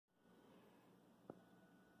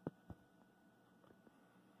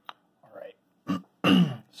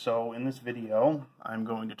So in this video, I'm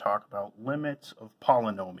going to talk about limits of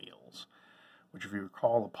polynomials, which if you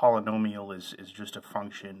recall, a polynomial is just a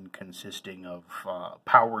function consisting of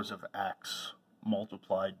powers of x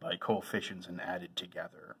multiplied by coefficients and added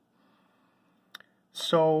together.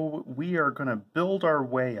 So we are going to build our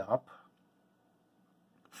way up.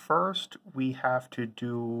 First, we have to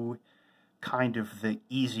do kind of the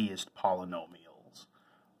easiest polynomials.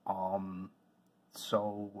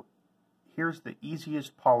 So here's the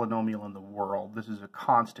easiest polynomial in the world. This is a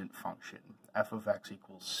constant function, f of x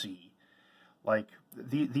equals c. Like,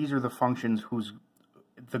 these are the functions whose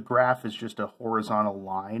the graph is just a horizontal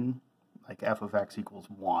line, like f of x equals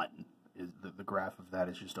 1. The graph of that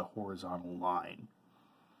is just a horizontal line.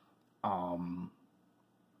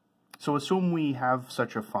 So assume we have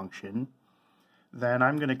such a function, then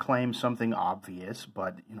I'm going to claim something obvious,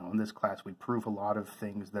 but in this class we prove a lot of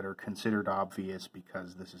things that are considered obvious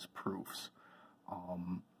because this is proofs.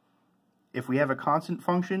 If we have a constant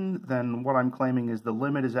function, then what I'm claiming is the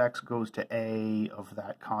limit as x goes to a of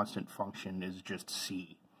that constant function is just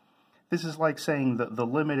c. This is like saying that the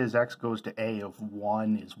limit as x goes to a of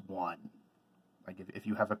 1 is 1. Like if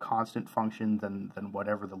you have a constant function, then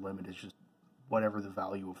whatever the limit is, just whatever the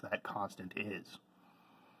value of that constant is.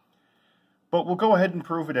 But we'll go ahead and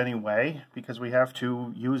prove it anyway, because we have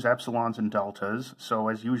to use epsilons and deltas. So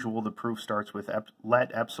as usual, the proof starts with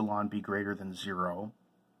let epsilon be greater than 0.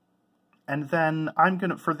 And then I'm going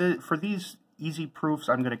to, for these easy proofs,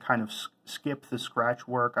 I'm going to kind of skip the scratch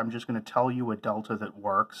work. I'm just going to tell you a delta that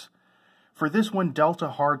works. For this one, delta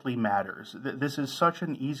hardly matters. This is such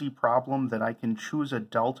an easy problem that I can choose a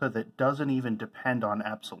delta that doesn't even depend on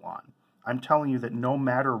epsilon. I'm telling you that no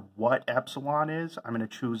matter what epsilon is, I'm going to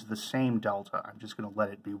choose the same delta. I'm just going to let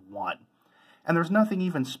it be 1. And there's nothing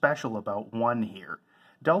even special about 1 here.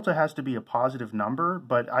 Delta has to be a positive number,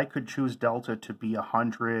 but I could choose delta to be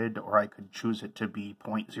 100, or I could choose it to be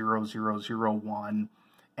 0.0001.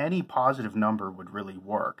 Any positive number would really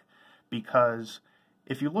work, because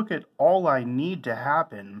if you look at all I need to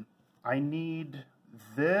happen, I need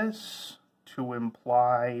this to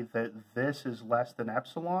imply that this is less than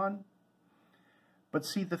epsilon. But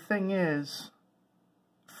see, the thing is,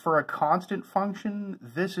 for a constant function,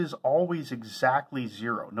 this is always exactly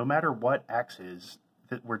 0. No matter what x is,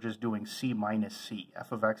 that we're just doing c minus c.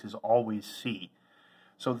 F of x is always c.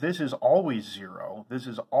 So this is always 0. This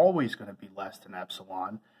is always going to be less than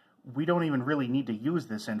epsilon. We don't even really need to use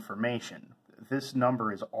this information. This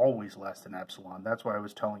number is always less than epsilon. That's why I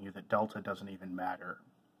was telling you that delta doesn't even matter.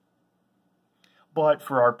 But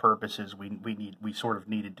for our purposes, we sort of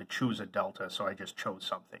needed to choose a delta, so I just chose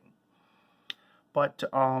something. But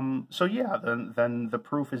so yeah, then the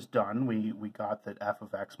proof is done. We got that f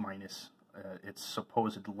of x minus its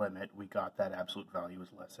supposed limit. We got that absolute value is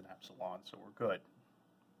less than epsilon, so we're good.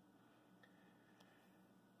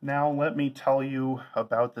 Now let me tell you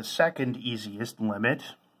about the second easiest limit.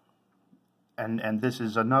 And this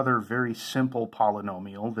is another very simple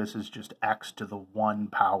polynomial. This is just x to the 1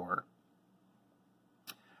 power.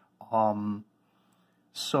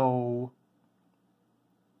 So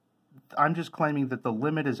I'm just claiming that the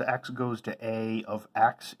limit as x goes to a of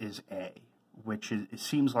x is a, which it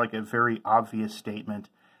seems like a very obvious statement.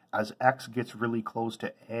 As x gets really close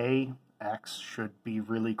to a, x should be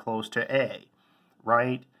really close to a,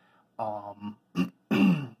 right?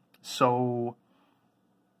 So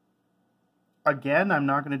again, I'm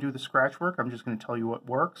not going to do the scratch work. I'm just going to tell you what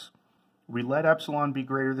works. We let epsilon be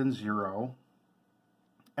greater than 0.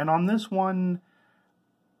 And on this one,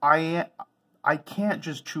 I can't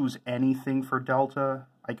just choose anything for delta.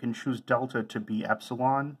 I can choose delta to be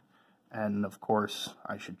epsilon. And of course,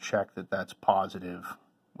 I should check that that's positive,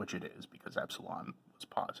 which it is because epsilon was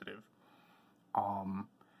positive.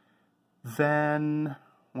 Then,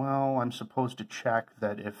 well, I'm supposed to check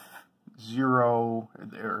that if 0,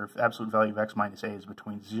 or if absolute value of x minus a is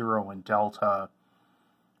between 0 and delta,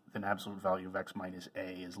 then absolute value of x minus a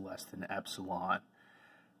is less than epsilon.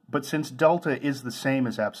 But since delta is the same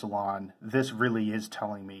as epsilon, this really is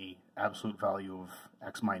telling me absolute value of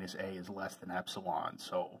x minus a is less than epsilon,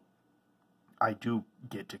 so I do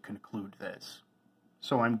get to conclude this.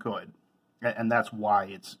 So I'm good. And that's why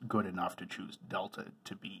it's good enough to choose delta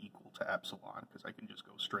to be equal to epsilon, because I can just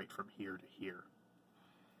go straight from here to here.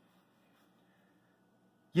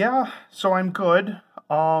 Yeah, so I'm good.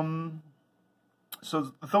 So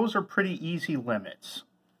those are pretty easy limits.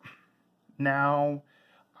 Now,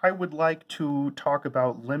 I would like to talk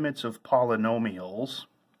about limits of polynomials,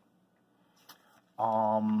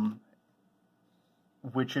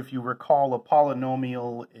 which, if you recall, a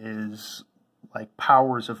polynomial is like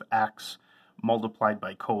powers of x multiplied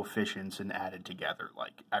by coefficients and added together,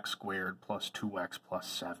 like x squared plus 2x plus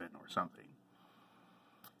 7 or something.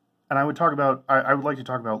 And I would like to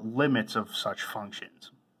talk about limits of such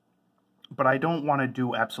functions. But I don't want to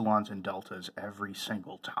do epsilons and deltas every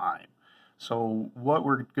single time. So what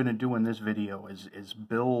we're going to do in this video is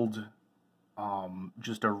build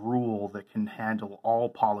just a rule that can handle all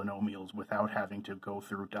polynomials without having to go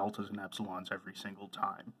through deltas and epsilons every single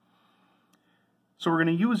time. So we're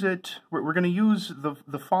going to use it. We're going to use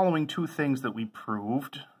the following two things that we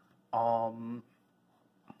proved.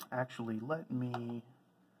 Actually, let me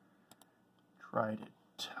try to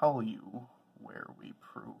tell you where we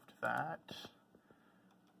proved that.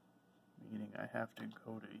 Meaning I have to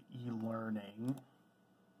go to e-learning.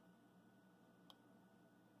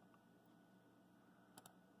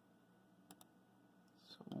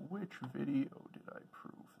 So which video did I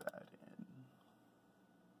prove that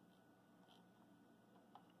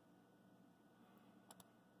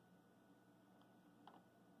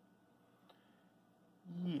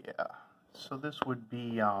in? Yeah, so this would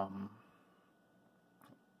be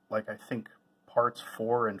like I think parts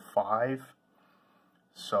 4 and 5.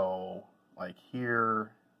 So like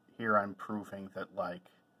here I'm proving that like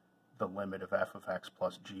the limit of f of x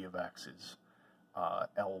plus g of x is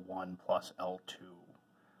L1 plus L2.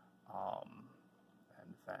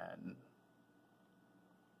 And then,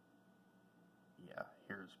 yeah,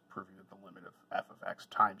 here's proving that the limit of f of x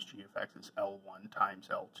times g of x is L1 times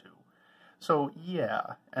L2. So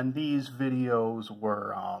yeah, and these videos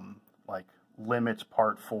were like limits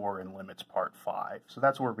part 4 and limits part 5. So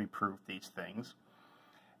that's where we proved these things.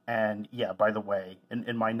 And yeah, by the way,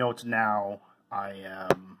 in my notes now, I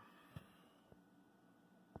am,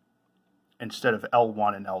 instead of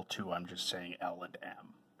L1 and L2, I'm just saying L and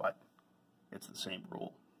M, but it's the same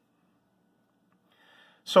rule.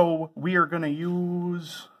 So we are going to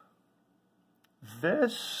use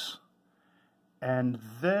this and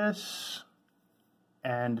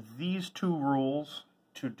these two rules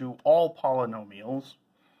to do all polynomials.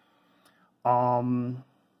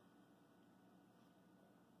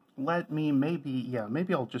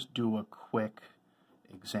 Maybe I'll just do a quick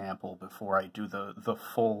example before I do the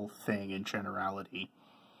full thing in generality.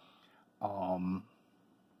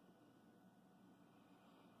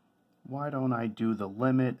 Why don't I do the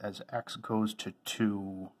limit as x goes to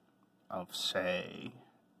 2 of, say,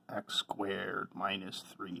 x squared minus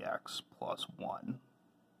 3x plus 1.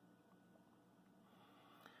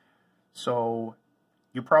 So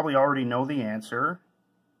you probably already know the answer.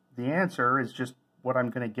 The answer is just what I'm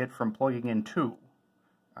going to get from plugging in 2.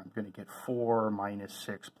 I'm going to get 4 minus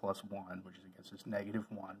 6 plus 1, which I guess is negative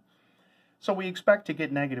 1. So we expect to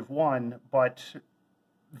get negative 1, but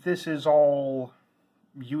this is all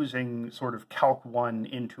using sort of Calc 1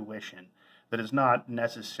 intuition that is not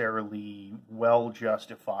necessarily well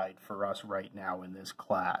justified for us right now in this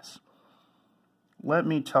class. Let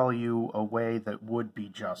me tell you a way that would be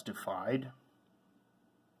justified.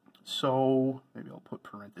 So maybe I'll put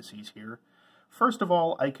parentheses here. First of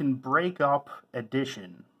all, I can break up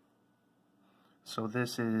addition. So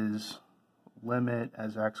this is limit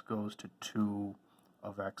as x goes to 2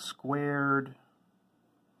 of x squared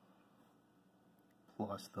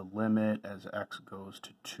plus the limit as x goes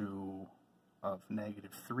to 2 of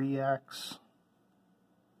negative 3x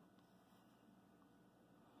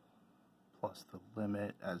plus the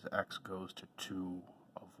limit as x goes to 2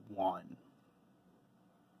 of 1.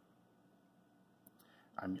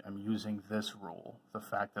 I'm using this rule, the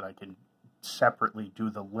fact that I can separately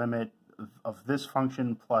do the limit of this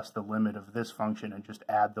function plus the limit of this function and just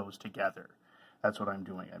add those together. That's what I'm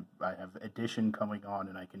doing. I have addition coming on,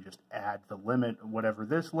 and I can just add the limit, whatever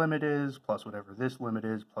this limit is, plus whatever this limit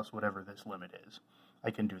is, plus whatever this limit is.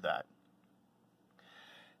 I can do that.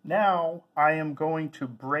 Now, I am going to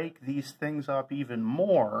break these things up even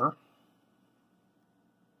more,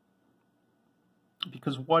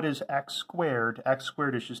 because what is x squared? X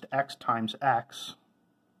squared is just x times x.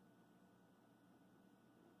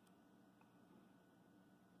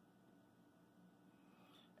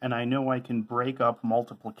 And I know I can break up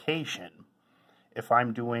multiplication. If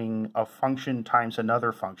I'm doing a function times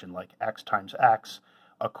another function, like x times x,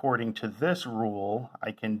 according to this rule,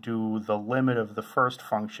 I can do the limit of the first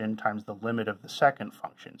function times the limit of the second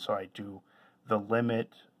function. So I do the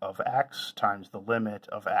limit of x times the limit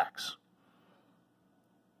of x.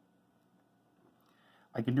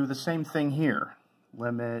 I can do the same thing here.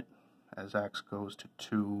 Limit as x goes to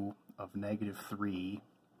 2 of negative 3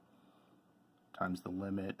 times the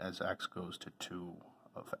limit as x goes to 2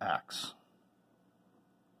 of x.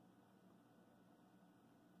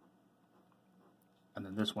 And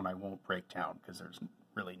then this one I won't break down because there's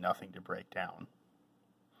really nothing to break down.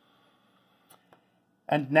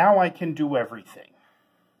 And now I can do everything.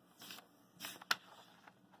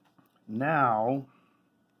 Now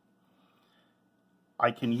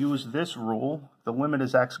I can use this rule. The limit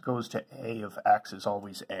as x goes to a of x is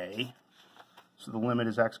always a. So the limit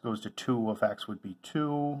as x goes to 2 of x would be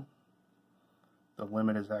 2. The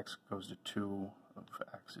limit as x goes to 2 of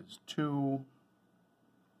x is 2.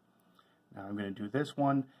 Now I'm going to do this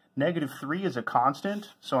one. -3 is a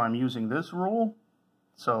constant, so I'm using this rule.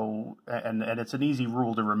 So, and it's an easy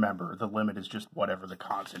rule to remember. The limit is just whatever the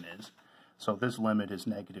constant is. So this limit is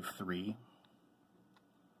 -3.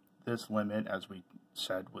 This limit, as we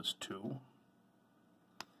said, was 2.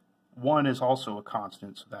 1 is also a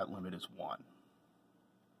constant, so that limit is 1.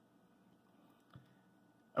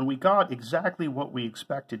 And we got exactly what we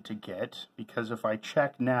expected to get, because if I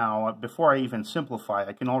check now, before I even simplify,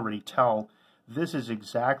 I can already tell this is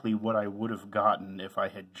exactly what I would have gotten if I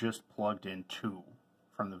had just plugged in 2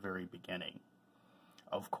 from the very beginning.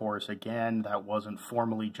 Of course, again, that wasn't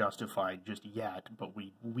formally justified just yet, but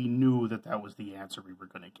we knew that that was the answer we were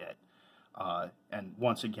going to get. And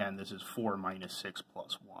once again, this is 4 minus 6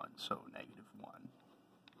 plus 1, so -1.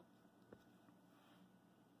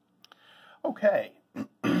 Okay,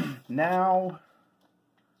 now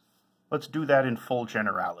let's do that in full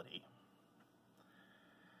generality.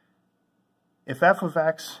 If f of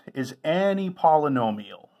x is any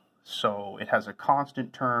polynomial, so it has a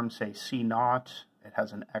constant term, say c0, it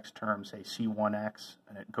has an x term, say c1x,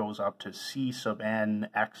 and it goes up to c sub n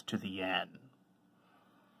x to the n,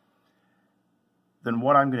 then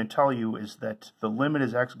what I'm going to tell you is that the limit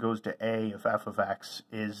as x goes to a of f of x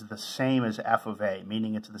is the same as f of a,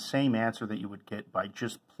 meaning it's the same answer that you would get by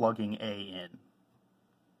just plugging a in.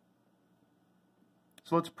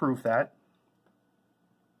 So let's prove that.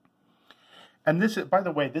 And this is, by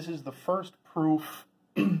the way, this is the first proof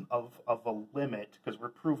of a limit, because we're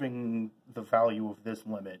proving the value of this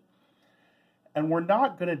limit. And we're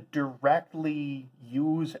not going to directly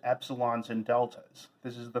use epsilons and deltas.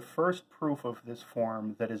 This is the first proof of this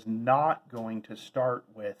form that is not going to start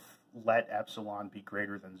with let epsilon be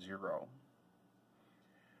greater than 0.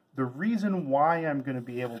 The reason why I'm going to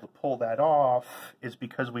be able to pull that off is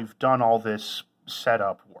because we've done all this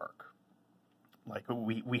setup work. Like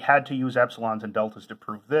we had to use epsilons and deltas to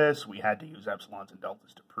prove this, we had to use epsilons and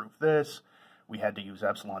deltas to prove this, we had to use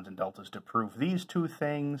epsilons and deltas to prove these two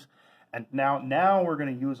things. And now we're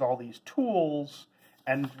going to use all these tools,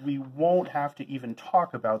 and we won't have to even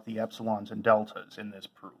talk about the epsilons and deltas in this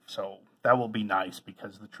proof. So that will be nice,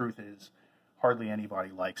 because the truth is hardly anybody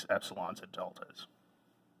likes epsilons and deltas.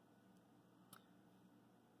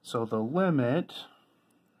 So the limit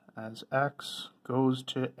as x goes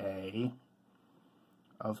to a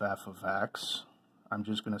of f of x, I'm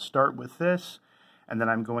just going to start with this, and then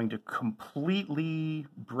I'm going to completely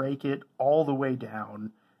break it all the way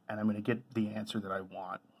down, and I'm going to get the answer that I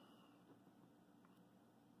want.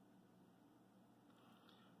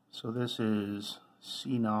 So this is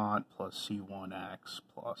c0 plus c1x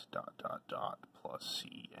plus ... plus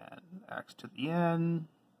cn x to the n.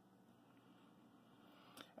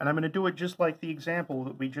 And I'm going to do it just like the example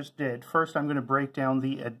that we just did. First, I'm going to break down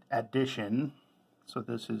the addition. So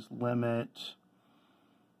this is limit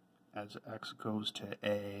as x goes to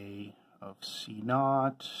a of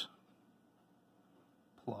c0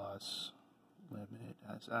 plus limit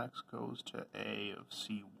as x goes to a of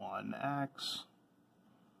c1x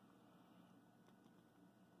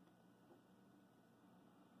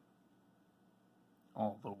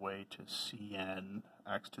all the way to cn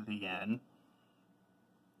x to the n.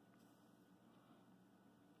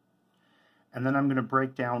 And then I'm going to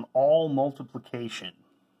break down all multiplication.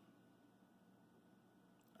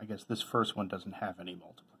 I guess this first one doesn't have any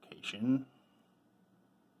multiplication,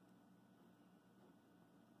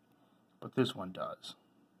 but this one does.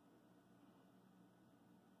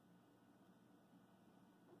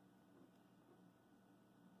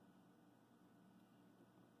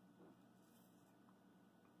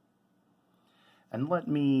 And let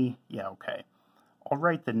me, okay. I'll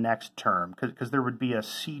write the next term, because there would be a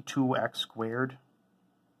c2x squared.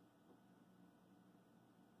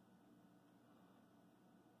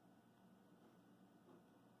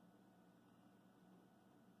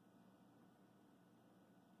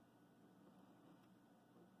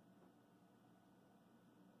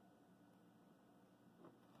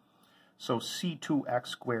 So c2x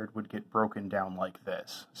squared would get broken down like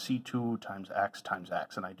this. c2 times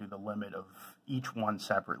x, and I do the limit of each one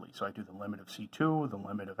separately. So I do the limit of c2, the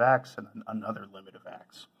limit of x, and then another limit of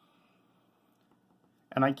x.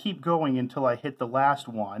 And I keep going until I hit the last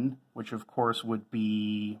one, which of course would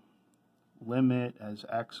be limit as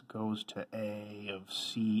x goes to a of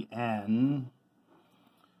Cn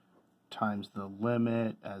times the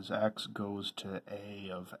limit as x goes to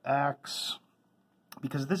a of x.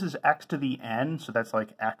 Because this is x to the n, so that's like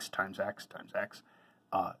x times x times x,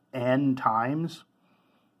 n times.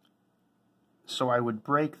 So I would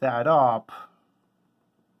break that up.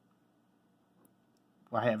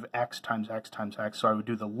 I have x times x times x, so I would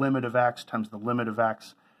do the limit of x times the limit of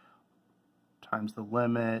x times the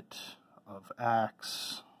limit of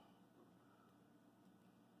x.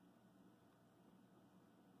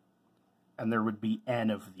 And there would be n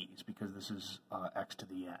of these, because this is x to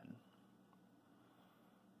the n.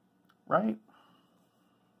 Right?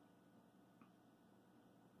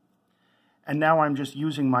 And now I'm just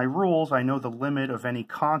using my rules. I know the limit of any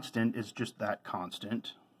constant is just that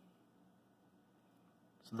constant.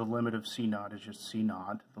 So the limit of C0 is just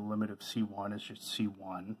C0. The limit of C1 is just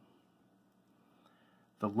C1.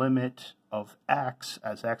 The limit of x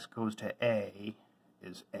as x goes to a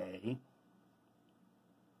is a.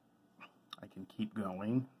 I can keep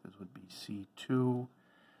going. This would be C2.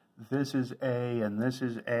 This is a and this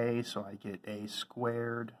is a, so I get a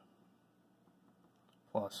squared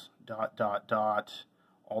plus dot dot dot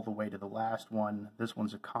all the way to the last one. This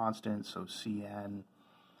one's a constant, so Cn.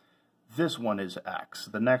 This one is x.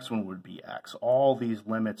 The next one would be x. All these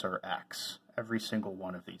limits are x. Every single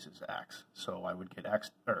one of these is x. So I would get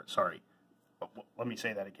x, or sorry, let me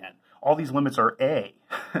say that again. All these limits are a.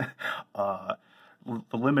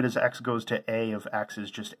 The limit as x goes to a of x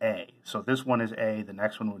is just a. So this one is a, the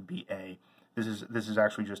next one would be a. This is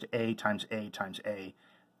actually just a times a times a,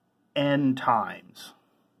 n times.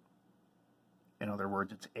 In other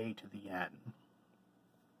words, it's a to the n.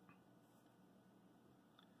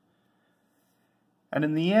 And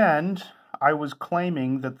in the end, I was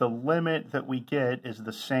claiming that the limit that we get is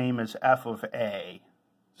the same as f of a.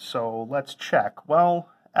 So let's check. Well,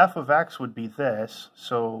 f of x would be this,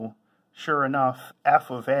 so sure enough, f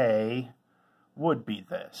of a would be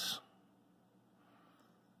this.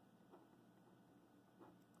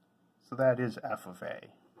 So that is f of a.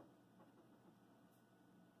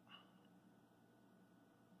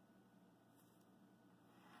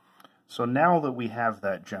 So now that we have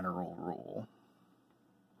that general rule,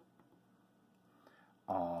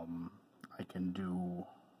 I can do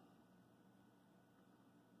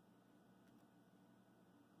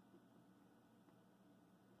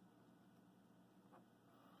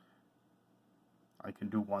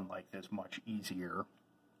one like this much easier.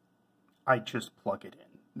 I just plug it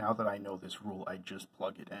in. Now that I know this rule, I just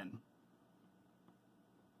plug it in.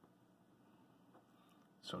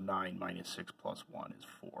 So 9 minus 6 plus 1 is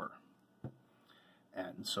 4.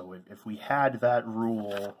 And so if we had that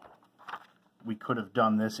rule, we could have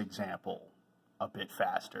done this example a bit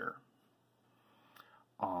faster.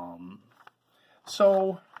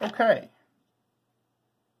 Okay.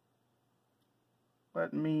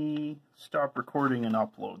 Let me stop recording and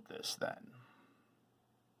upload this then.